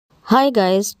Hi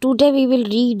guys, today we will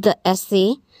read the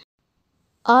essay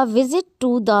A Visit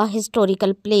to the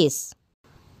Historical Place.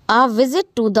 A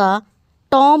visit to the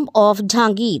tomb of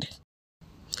Jahangir.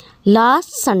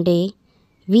 Last Sunday,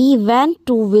 we went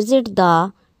to visit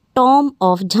the tomb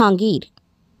of Jahangir.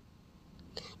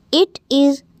 It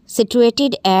is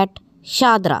situated at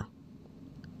Shadra.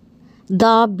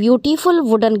 The beautiful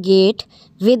wooden gate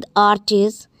with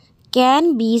arches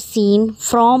can be seen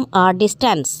from a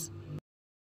distance.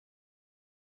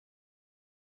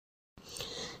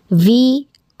 We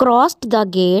crossed the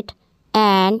gate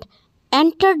and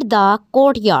entered the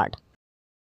courtyard.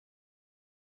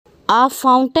 A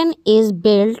fountain is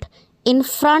built in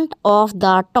front of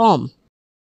the tomb.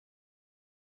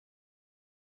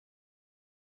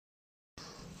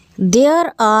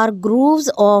 There are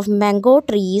groves of mango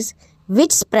trees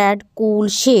which spread cool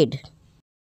shade.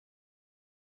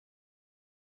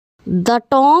 The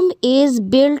tomb is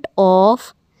built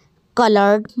of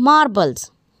colored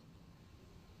marbles.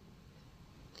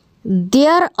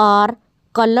 There are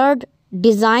colored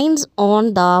designs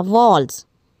on the walls.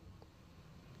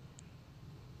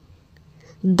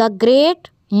 The great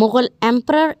Mughal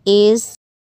emperor is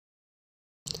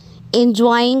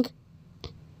enjoying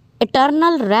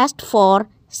eternal rest for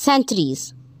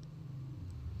centuries.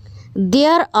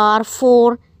 There are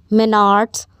 4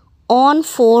 minarets on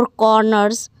 4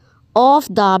 corners of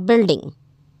the building.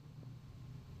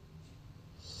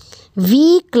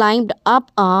 We climbed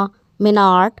up a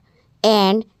minaret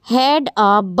and had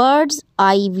a bird's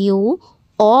eye view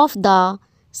of the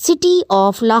city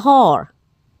of Lahore.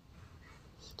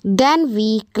 Then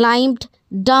we climbed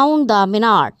down the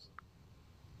minaret.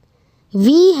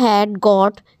 We had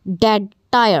got dead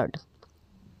tired,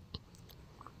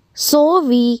 so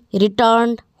we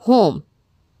returned home.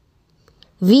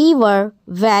 We were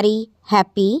very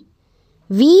happy.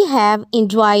 We have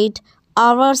enjoyed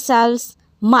ourselves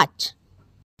much.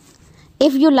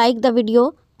 If you like the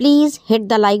video, please hit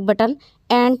the like button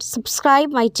and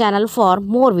subscribe my channel for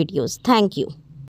more videos. Thank you.